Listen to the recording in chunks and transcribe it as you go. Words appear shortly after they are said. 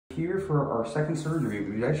Here for our second surgery,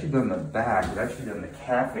 we've actually done the back, we've actually done the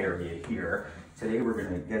calf area here. Today we're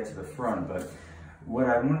gonna get to the front, but what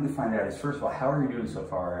I wanted to find out is, first of all, how are you doing so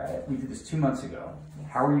far? We did this 2 months ago.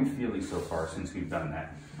 How are you feeling so far since we've done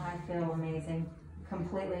that? I feel amazing.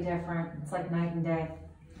 Completely different. It's like night and day.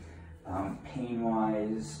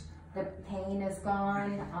 Pain-wise? The pain is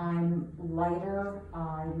gone. I'm lighter.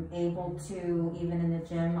 I'm able to, even in the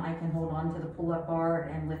gym, I can hold on to the pull-up bar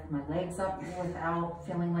and lift my legs up without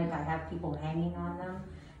feeling like I have people hanging on them.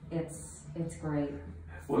 It's great.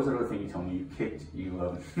 What was the other thing you told me? You kicked,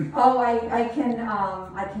 Oh, I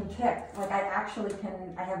can kick. Like I actually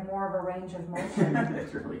can, I have more of a range of motion.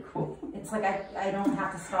 That's really cool. It's like I don't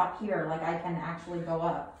have to stop here. Like I can actually go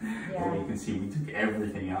up. Yeah. Well, you can see we took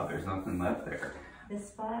everything out. There's nothing left there. This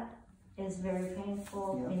spot is very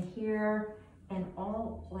painful in here and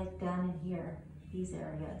all like down in here. These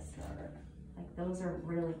areas are like, those are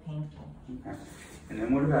really painful. Okay. And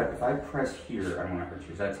then what about if I press here? I don't want to hurt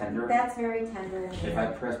you. Is that tender? That's very tender. If I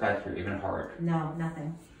press back here, even hard? No,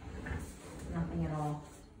 nothing. Nothing at all.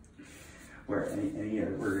 Where any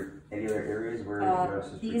other areas where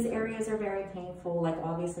these areas are very painful, like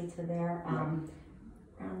obviously to there, around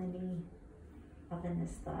the knee, up in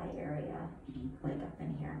this thigh area, like up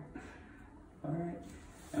in here. All right.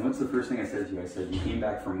 And what's the first thing I said to you? I said you came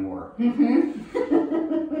back for more.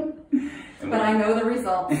 But I know the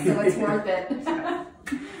results, so it's worth it.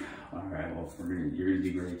 All right. Well, you're gonna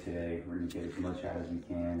do great today. We're gonna get as much out as we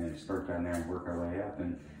can and start down there and work our way up.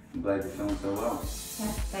 And I'm glad you're feeling so well.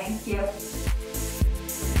 Yeah, thank you.